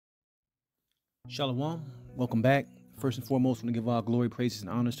Shalom. Welcome back. First and foremost, I want to give all glory, praises, and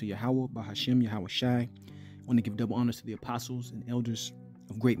honors to Yahweh, Bahashem, Yahweh Shai. I want to give double honors to the apostles and elders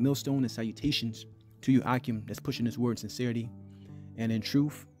of Great Millstone and salutations to you, Akim, that's pushing this word in sincerity and in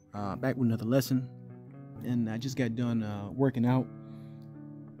truth. Back with another lesson. And I just got done working out.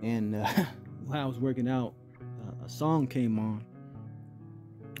 And while I was working out, a song came on.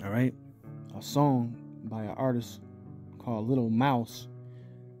 All right. A song by an artist called Little Mouse,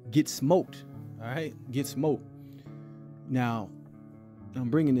 Get Smoked. All right, Get Smoked. Now,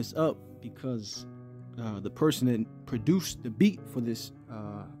 I'm bringing this up because the person that produced the beat for this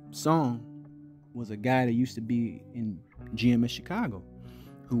song was a guy that used to be in GMS Chicago,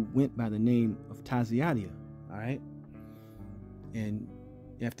 who went by the name of Taziadia. All right, and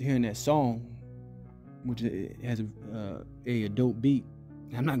after hearing that song, which has a dope beat,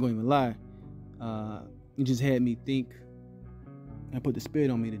 I'm not going to even lie, it just had me think. I put the spirit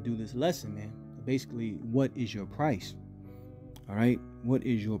on me to do this lesson, man. Basically, what is your price? All right, what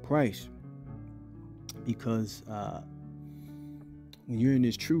is your price? Because when you're in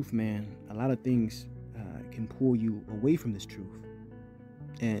this truth, man, a lot of things can pull you away from this truth.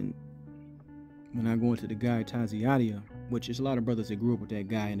 And when I go into the guy Taziadia, which is a lot of brothers that grew up with that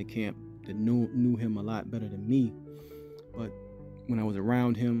guy in the camp that knew him a lot better than me, but when I was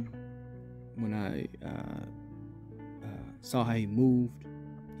around him, when I saw how he moved,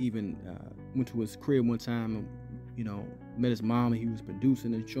 even went to his crib one time and, you know, met his mom, and he was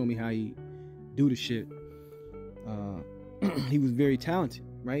producing and showed me how he do the shit. He was very talented,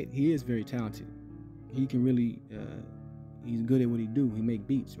 right? He is very talented. He can really, he's good at what he do. He make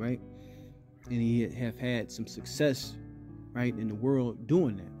beats, right? And he have had some success, right, in the world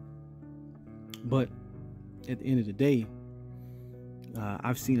doing that. But at the end of the day,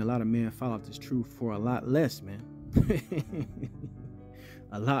 I've seen a lot of men fall off this truth for a lot less, man.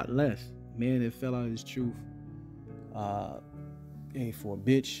 A lot less. Man that fell out of his truth for a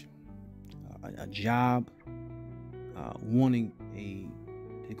bitch, a job, wanting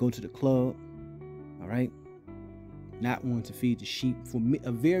to go to the club, all right, not wanting to feed the sheep for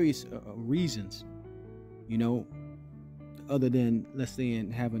various reasons, you know, other than, let's say,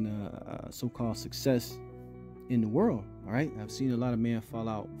 in having a so-called success in the world. All right, I've seen a lot of men fall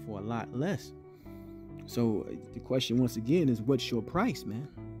out for a lot less. So the question once again is, what's your price, man?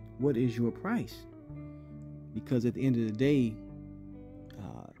 What is your price? Because at the end of the day,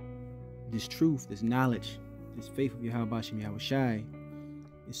 this truth, this knowledge, this faith of Yahweh Bashem Yahweh Shai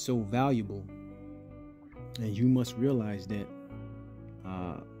is so valuable. And you must realize that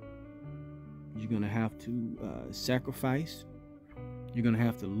you're going to have to sacrifice. You're going to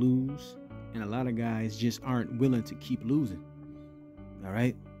have to lose. And a lot of guys just aren't willing to keep losing. All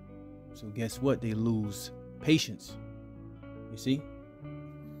right? So guess what? They lose patience. You see?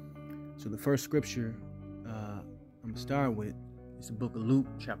 So the first scripture I'm going to start with is the book of Luke,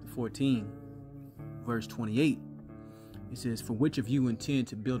 chapter 14, verse 28. It says, "For which of you intend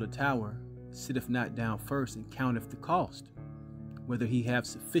to build a tower, sitteth not down first and counteth the cost, whether he have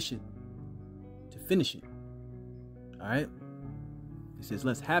sufficient to finish it." All right? It says,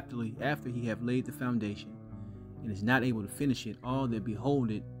 "Lest happily, after he have laid the foundation, and is not able to finish it, all that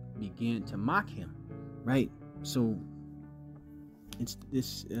behold it begin to mock him." Right? So it's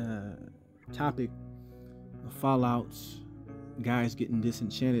this topic of fallouts, guys getting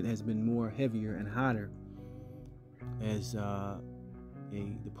disenchanted, has been more heavier and hotter as the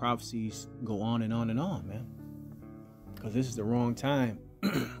prophecies go on and on and on, man. Because this is the wrong time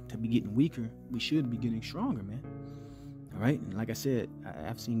to be getting weaker. We should be getting stronger, man. All right? And like I said,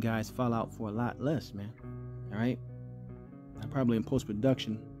 I've seen guys fall out for a lot less, man. All right? I probably in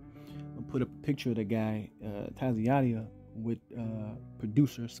post-production I'll put up a picture of the guy, Taziadia, with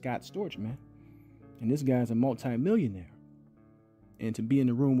producer Scott Storch, man. And this guy's a multi-millionaire. And to be in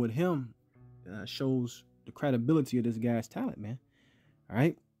the room with him shows the credibility of this guy's talent, man. All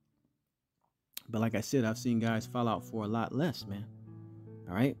right? But like I said, I've seen guys fall out for a lot less, man.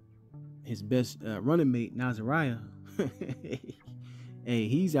 All right? His best running mate, Nazariah, hey,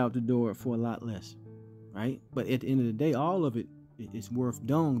 he's out the door for a lot less, right? But at the end of the day, all of it is worth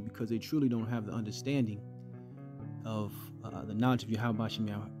doing because they truly don't have the understanding of the knowledge of Yahweh Bashem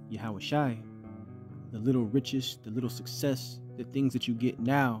Yahweh Shai. The little riches, the little success, the things that you get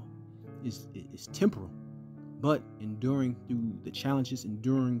now is temporal. But enduring through the challenges,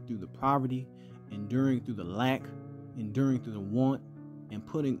 enduring through the poverty, enduring through the lack, enduring through the want, and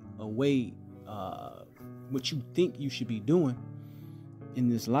putting away what you think you should be doing in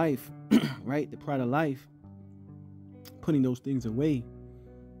this life, right? The pride of life, putting those things away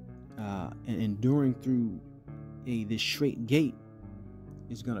and enduring through this straight gate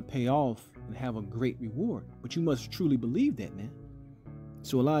is going to pay off and have a great reward. But you must truly believe that, man.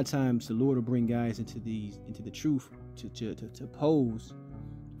 So a lot of times the Lord will bring guys into the truth to pose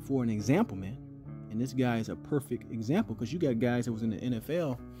for an example, man. And this guy is a perfect example, because you got guys that was in the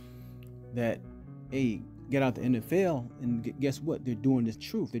NFL that, hey, get out the NFL, and guess what? They're doing this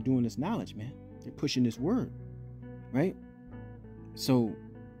truth. They're doing this knowledge, man. They're pushing this word, right? So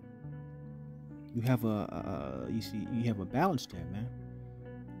you have you have a balance there, man.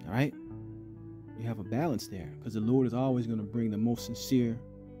 All right, you have a balance there, because the Lord is always going to bring the most sincere,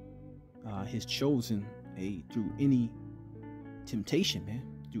 His chosen, through any temptation, man,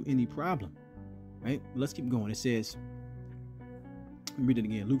 through any problem, right? But let's keep going. It says, let me read it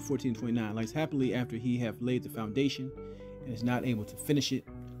again. Luke 14:29. Likes happily after he hath laid the foundation and is not able to finish it,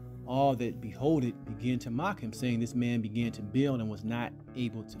 all that behold it begin to mock him, saying, this man began to build and was not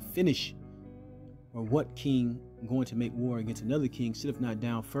able to finish. Or what king going to make war against another king sitteth not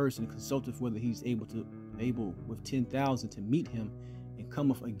down first and consulteth whether he's able with 10,000 to meet him, and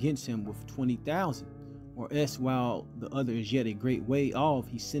cometh against him with 20,000? Or else while the other is yet a great way off,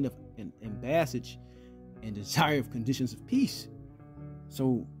 he sendeth an ambassage and desireth conditions of peace.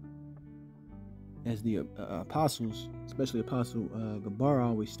 So, as the apostles, especially Apostle Gabar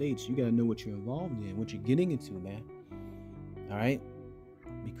always states, you got to know what you're involved in, what you're getting into, man. All right,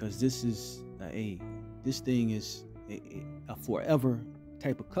 because this is this thing is a forever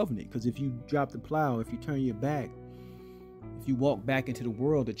type of covenant. Because if you drop the plow, if you turn your back, if you walk back into the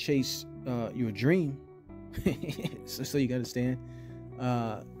world to chase your dream, so you got to understand,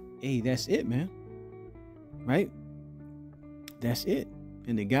 that's it, man. Right? That's it.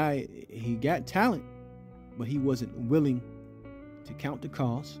 And the guy, he got talent, but he wasn't willing to count the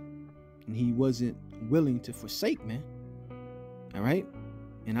cost, and he wasn't willing to forsake, man. All right?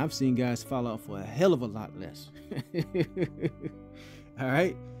 And I've seen guys fall out for a hell of a lot less. All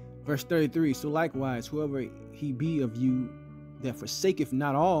right? Verse 33, so likewise, whoever he be of you that forsaketh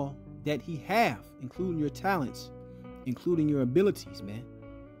not all that he have, including your talents, including your abilities, man.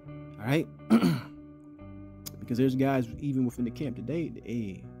 All right? Because there's guys even within the camp today,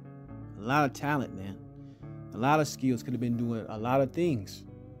 a lot of talent, man. A lot of skills, could have been doing a lot of things.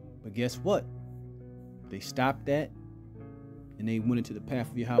 But guess what? They stopped that and they went into the path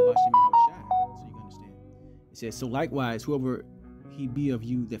of Yahweh Shem Yahushua. So you can understand. It says, so likewise, whoever he be of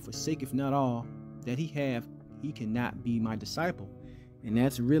you that forsaketh not all that he have, he cannot be my disciple. And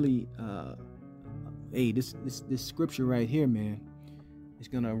that's really this scripture right here, man. It's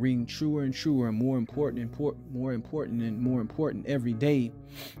gonna ring truer and truer and more important every day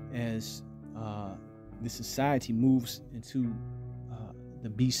as this society moves into the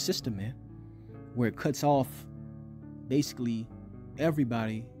beast system, man, where it cuts off basically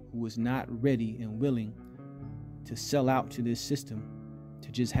everybody who is not ready and willing to sell out to this system, to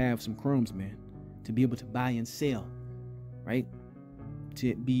just have some crumbs, man, to be able to buy and sell, right?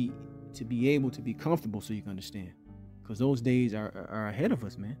 To be able to be comfortable, so you can understand. Because those days are ahead of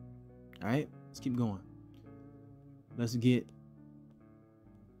us, man. All right, let's keep going. Let's get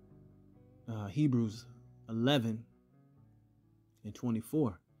Hebrews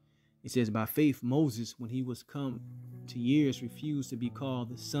 11:24. It says, by faith Moses, when he was come to years, refused to be called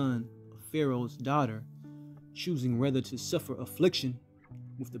the son of Pharaoh's daughter, choosing rather to suffer affliction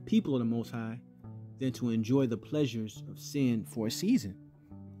with the people of the Most High than to enjoy the pleasures of sin for a season.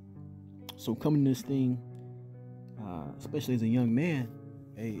 So coming to this thing, especially as a young man,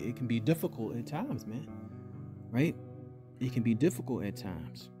 it can be difficult at times, man, right? It can be difficult at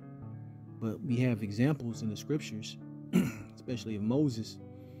times, but we have examples in the scriptures, especially of Moses,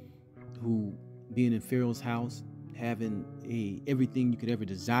 who being in Pharaoh's house, having everything you could ever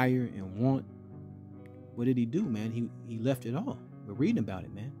desire and want. What did he do, man? He left it all. We're reading about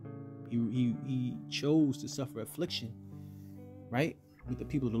it, man. He chose to suffer affliction, right, with the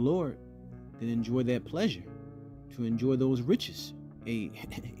people of the Lord, than enjoy that pleasure, to enjoy those riches,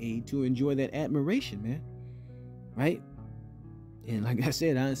 to enjoy that admiration, man, right? And like I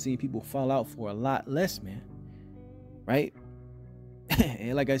said, I've seen people fall out for a lot less, man, right?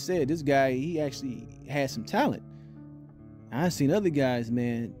 And like I said, this guy, he actually had some talent. I've seen other guys,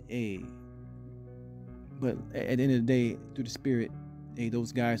 man, but at the end of the day, through the Spirit,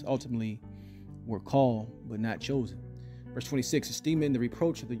 those guys ultimately were called but not chosen. Verse 26, esteeming the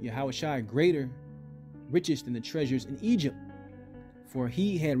reproach of the Yahushua greater riches than the treasures in Egypt, for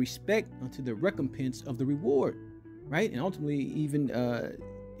he had respect unto the recompense of the reward, right? And ultimately, even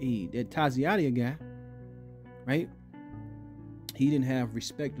that Taziadia guy, right? He didn't have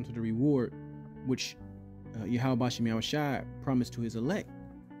respect unto the reward which Yahweh Shem Yahushua promised to his elect.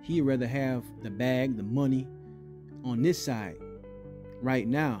 He'd rather have the bag, the money on this side, right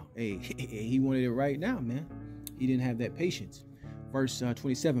now. Hey, he wanted it right now, man. He didn't have that patience. Verse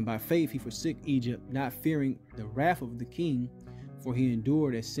 27, by faith he forsook Egypt, not fearing the wrath of the king, for he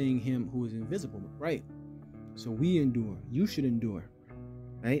endured as seeing him who is invisible. Right? So we endure. You should endure.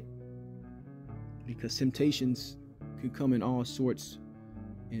 Right? Because temptations could come in all sorts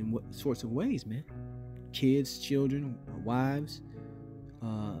and what sorts of ways, man. Kids, children, wives,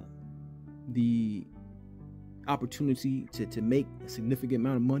 the opportunity to make a significant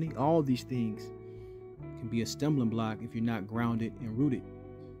amount of money. All these things can be a stumbling block if you're not grounded and rooted.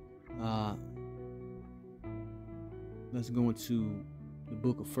 Let's go into the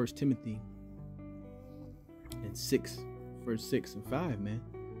book of 1 Timothy and verse 6 and 5, man.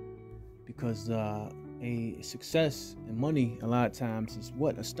 Because a success and money a lot of times is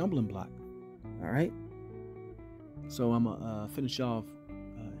what? A stumbling block. All right. So I'm gonna finish off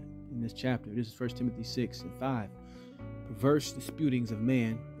in this chapter. This is 1 Timothy 6 and 5. Perverse disputings of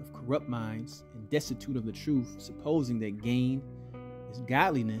man, of corrupt minds, and destitute of the truth, supposing that gain is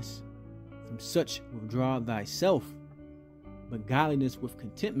godliness. From such withdraw thyself. But godliness with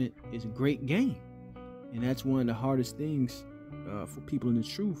contentment is great gain. And that's one of the hardest things for people in the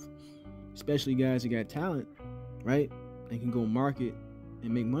truth, especially guys that got talent, right? They can go market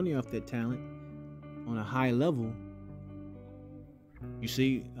and make money off that talent on a high level. You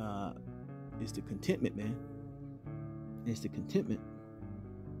see, it's the contentment, man. It's the contentment,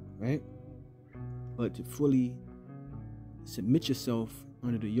 right? But to fully submit yourself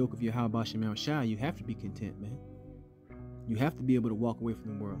under the yoke of Yahweh Shem Yahushua, you have to be content, man. You have to be able to walk away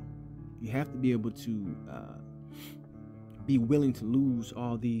from the world. You have to be able to be willing to lose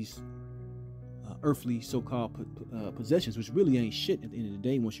all these earthly so-called possessions, which really ain't shit at the end of the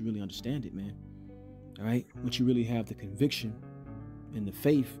day once you really understand it, man. All right? Once you really have the conviction and the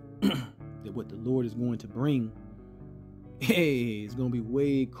faith that what the Lord is going to bring, hey, it's going to be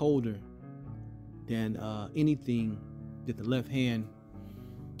way colder than anything that the left hand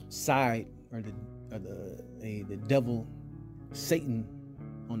side or the devil, Satan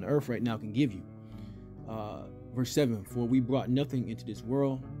on the earth right now can give you. Verse 7, for we brought nothing into this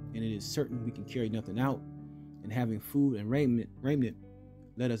world, and it is certain we can carry nothing out. And having food and raiment,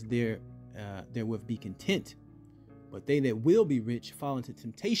 let us therewith be content. But they that will be rich fall into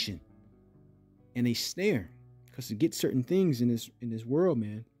temptation and a snare. Because to get certain things in this world,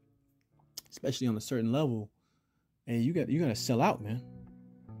 man, especially on a certain level, and you got to sell out, man.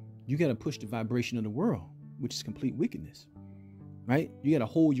 You got to push the vibration of the world, which is complete wickedness, right? You got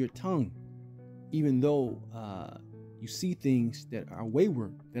to hold your tongue, even though you see things that are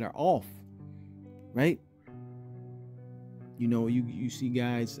wayward, that are off, right? You know, you see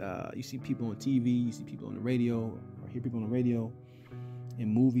guys, you see people on TV, you see people on the radio, or hear people on the radio,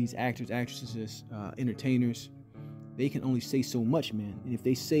 in movies, actors, actresses, entertainers. They can only say so much, man. And if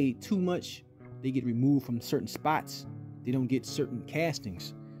they say too much, they get removed from certain spots. They don't get certain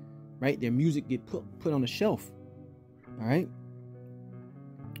castings, right? Their music get put on the shelf, all right?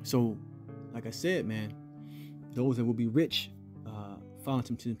 So, like I said, man, those that will be rich fall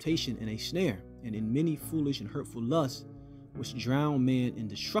into temptation and a snare, and in many foolish and hurtful lusts, which drown man in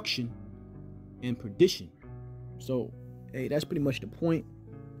destruction and perdition. So, hey, that's pretty much the point.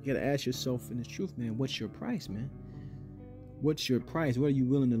 You got to ask yourself in the truth, man, what's your price, man? What's your price? What are you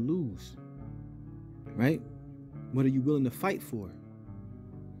willing to lose? Right? What are you willing to fight for?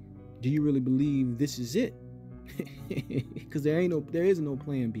 Do you really believe this is it? Because there is no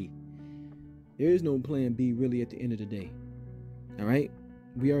plan B. There is no plan B really at the end of the day. All right?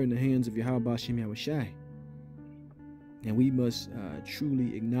 We are in the hands of Yahweh Shem Yahushua. And we must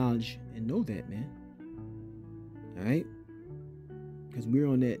truly acknowledge and know that, man. All right? Because we're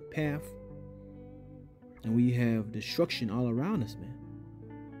on that path. And we have destruction all around us, man.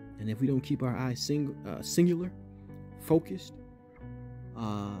 And if we don't keep our eyes singular, focused,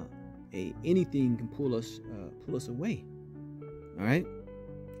 anything can pull us away. All right?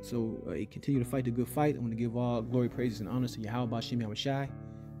 So continue to fight the good fight. I want to give all glory, praises, and honors to Yahweh Shem Yahushua.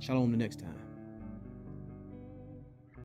 Shalom the next time.